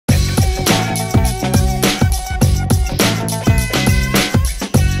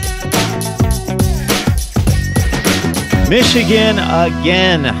Michigan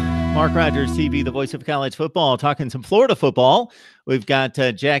again. Mark Rogers TV, the voice of college football, talking some Florida football. We've got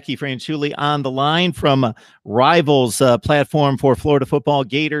Jackie Franchuli on the line from Rivals platform for Florida football,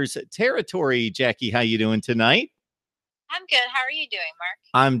 Gators territory. Jackie, how you doing tonight? I'm good. How are you doing,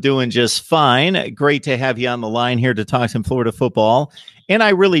 Mark? I'm doing just fine. Great to have you on the line here to talk some Florida football. And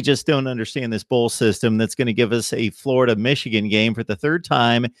I really just don't understand this bowl system that's going to give us a Florida-Michigan game for the third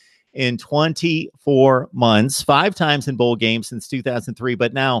time in 24 months, 5 times in bowl games since 2003.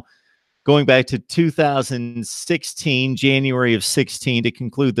 But now going back to 2016, January of 16, to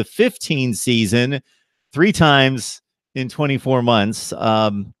conclude the 15 season, 3 times in 24 months.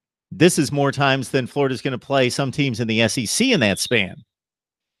 This is more times than Florida's going to play some teams in the SEC in that span.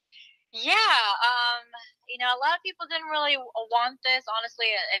 Yeah, a lot of people didn't really want this. Honestly,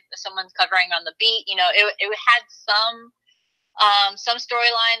 if someone's covering on the beat, it had some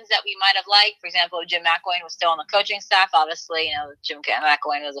storylines that we might have liked. For example, Jim McElwain was still on the coaching staff. Obviously, Jim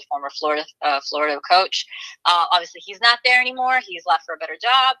McElwain was a former Florida coach. Obviously, he's not there anymore. He's left for a better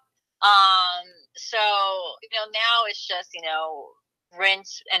job. So now it's just,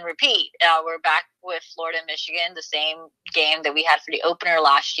 rinse and repeat. We're back with Florida and Michigan, the same game that we had for the opener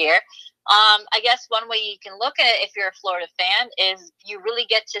last year. I guess one way you can look at it, if you're a Florida fan, is you really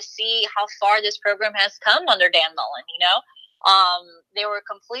get to see how far this program has come under Dan Mullen. They were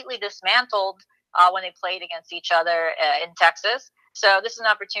completely dismantled when they played against each other in Texas. So this is an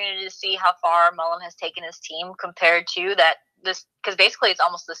opportunity to see how far Mullen has taken his team compared to that. Because basically it's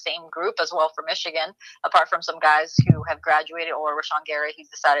almost the same group as well for Michigan, apart from some guys who have graduated, or Rashawn Gary, he's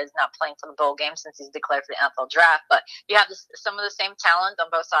decided he's not playing for the bowl game since he's declared for the NFL draft. But you have some of the same talent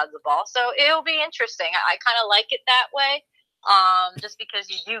on both sides of the ball. So it'll be interesting. I kind of like it that way. Just because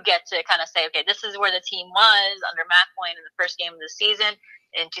you do get to kind of say, okay, this is where the team was under McElwain in the first game of the season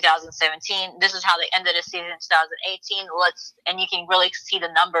in 2017. This is how they ended the season in 2018. And you can really see the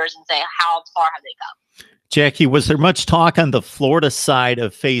numbers and say, how far have they come? Jackie, was there much talk on the Florida side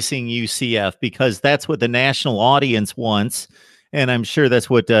of facing UCF? Because that's what the national audience wants, and I'm sure that's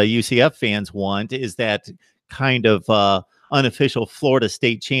what UCF fans want, is that kind of unofficial Florida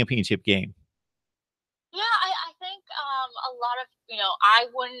State championship game. Yeah, I think a lot of,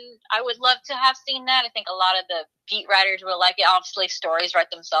 I would love to have seen that. I think a lot of the beat writers would like it. Obviously, stories write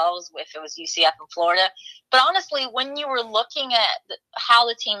themselves if it was UCF in Florida. But honestly, when you were looking at how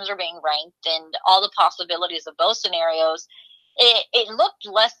the teams are being ranked and all the possibilities of both scenarios, it looked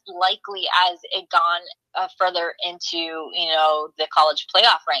less likely as it gone further into, the college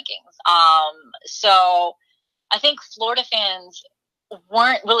playoff rankings. So I think Florida fans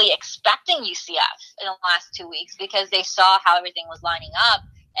weren't really expecting UCF in the last 2 weeks because they saw how everything was lining up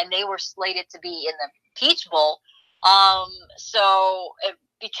and they were slated to be in the Peach Bowl.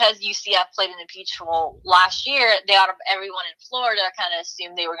 Because UCF played in the Peach Bowl last year, everyone in Florida kind of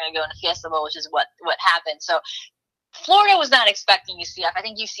assumed they were going to go in the Fiesta Bowl, which is what happened. So Florida was not expecting UCF. I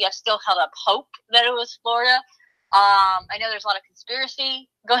think UCF still held up hope that it was Florida. I know there's a lot of conspiracy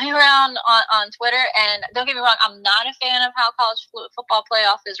going around on Twitter, and don't get me wrong, I'm not a fan of how college football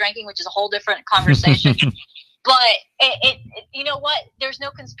playoff is ranking, which is a whole different conversation. But you know what? There's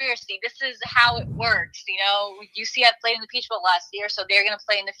no conspiracy. This is how it works. UCF played in the Peach Bowl last year, so they're going to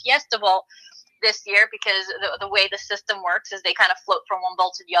play in the Fiesta Bowl this year because the way the system works is they kind of float from one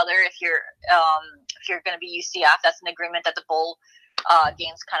bowl to the other. If you're going to be UCF, that's an agreement that the bowl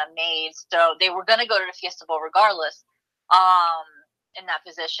games kind of made. So they were going to go to the Fiesta Bowl regardless in that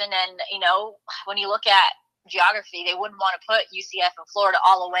position. And, when you look at geography, they wouldn't want to put UCF and Florida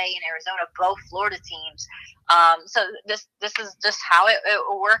all the way in Arizona, both Florida teams. So this is just how it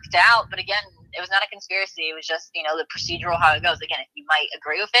worked out. But again, it was not a conspiracy. It was just, the procedural how it goes. Again, you might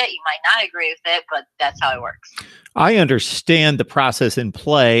agree with it, you might not agree with it, but that's how it works. I understand the process in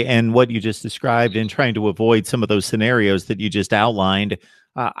play and what you just described and trying to avoid some of those scenarios that you just outlined.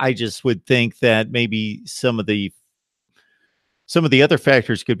 I just would think that maybe some of the other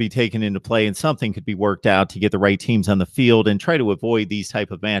factors could be taken into play and something could be worked out to get the right teams on the field and try to avoid these type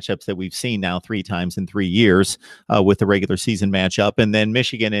of matchups that we've seen now 3 times in 3 years with the regular season matchup. And then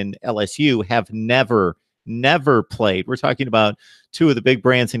Michigan and LSU have never played. We're talking about 2 of the big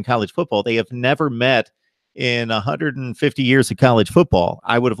brands in college football. They have never met in 150 years of college football.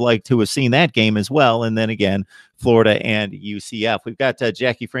 I would have liked to have seen that game as well. And then again, Florida and UCF. We've got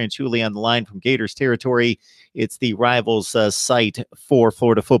Jackie Franchuli on the line from Gators territory. It's the Rivals site for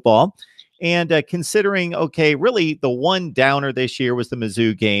Florida football. And considering, really the one downer this year was the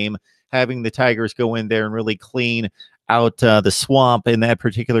Mizzou game, having the Tigers go in there and really clean out the swamp in that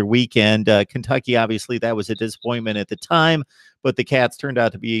particular weekend. Kentucky, obviously, that was a disappointment at the time, but the Cats turned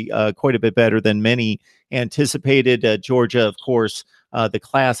out to be quite a bit better than many anticipated. Georgia, of course, the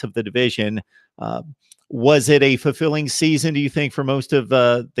class of the division. Was it a fulfilling season, do you think, for most of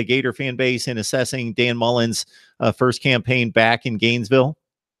the Gator fan base in assessing Dan Mullen's first campaign back in Gainesville?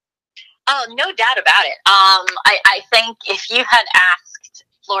 Oh, no doubt about it. I think if you had asked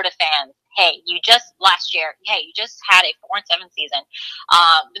Florida fans, hey, you just had a 4-7 season.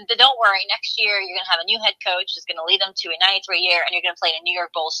 But don't worry, next year you're going to have a new head coach who's going to lead them to a 93 year, and you're going to play in a New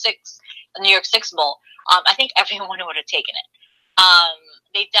York Six Bowl. I think everyone would have taken it.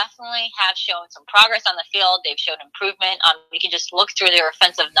 They definitely have shown some progress on the field. They've shown improvement. We can just look through their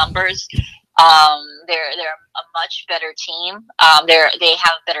offensive numbers. They're a much better team. They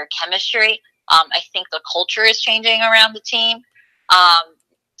have better chemistry. I think the culture is changing around the team.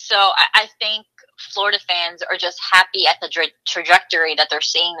 So I think Florida fans are just happy at the trajectory that they're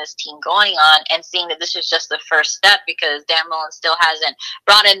seeing this team going on, and seeing that this is just the first step, because Dan Mullen still hasn't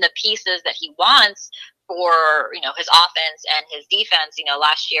brought in the pieces that he wants for, his offense and his defense.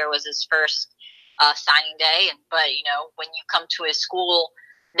 Last year was his first signing day, but when you come to his school,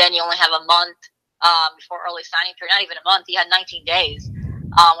 then you only have a month before early signing period. Not even a month. He had 19 days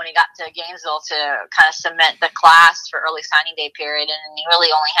when he got to Gainesville to kind of cement the class for early signing day period, and he really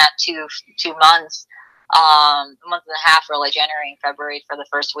only had two months, a month and a half, really, January and February, for the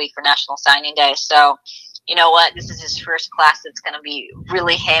first week for National Signing Day. So, you know what? This is his first class that's going to be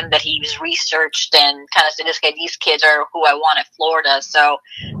really him, that he's researched and kind of said, okay, these kids are who I want at Florida. So,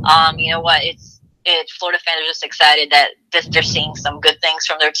 you know what? Florida fans are just excited that they're seeing some good things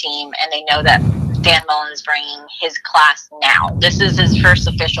from their team, and they know that Dan Mullen is bringing his class now. This is his first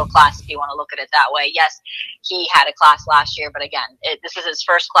official class, if you want to look at it that way. Yes, he had a class last year, but again, this is his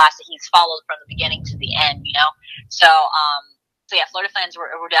first class that he's followed from the beginning to the end, So, yeah, Florida fans were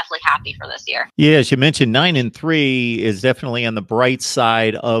definitely happy for this year. Yeah, as you mentioned, 9-3 is definitely on the bright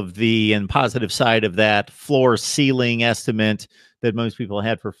side of and positive side of that floor ceiling estimate that most people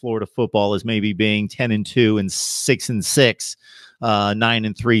had for Florida football as maybe being 10-2 and 6-6.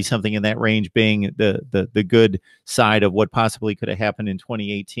 9-3, something in that range, being the good side of what possibly could have happened in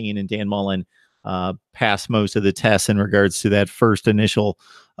 2018. And Dan Mullen passed most of the tests in regards to that first initial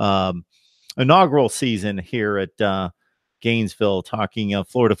inaugural season here at Gainesville. Talking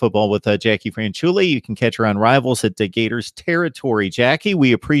Florida football with Jackie Franchuli. You can catch her on Rivals at the Gators territory. Jackie,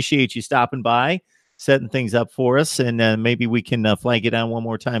 we appreciate you stopping by, setting things up for us, and maybe we can flag it down one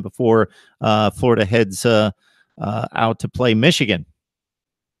more time before Florida heads out to play Michigan.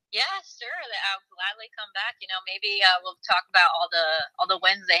 Yeah, sure. I'll gladly come back. Maybe we'll talk about all the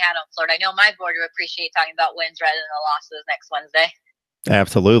wins they had on Florida. I know my board would appreciate talking about wins rather than the losses next Wednesday.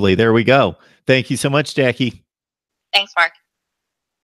 Absolutely. There we go. Thank you so much, Jackie. Thanks, Mark.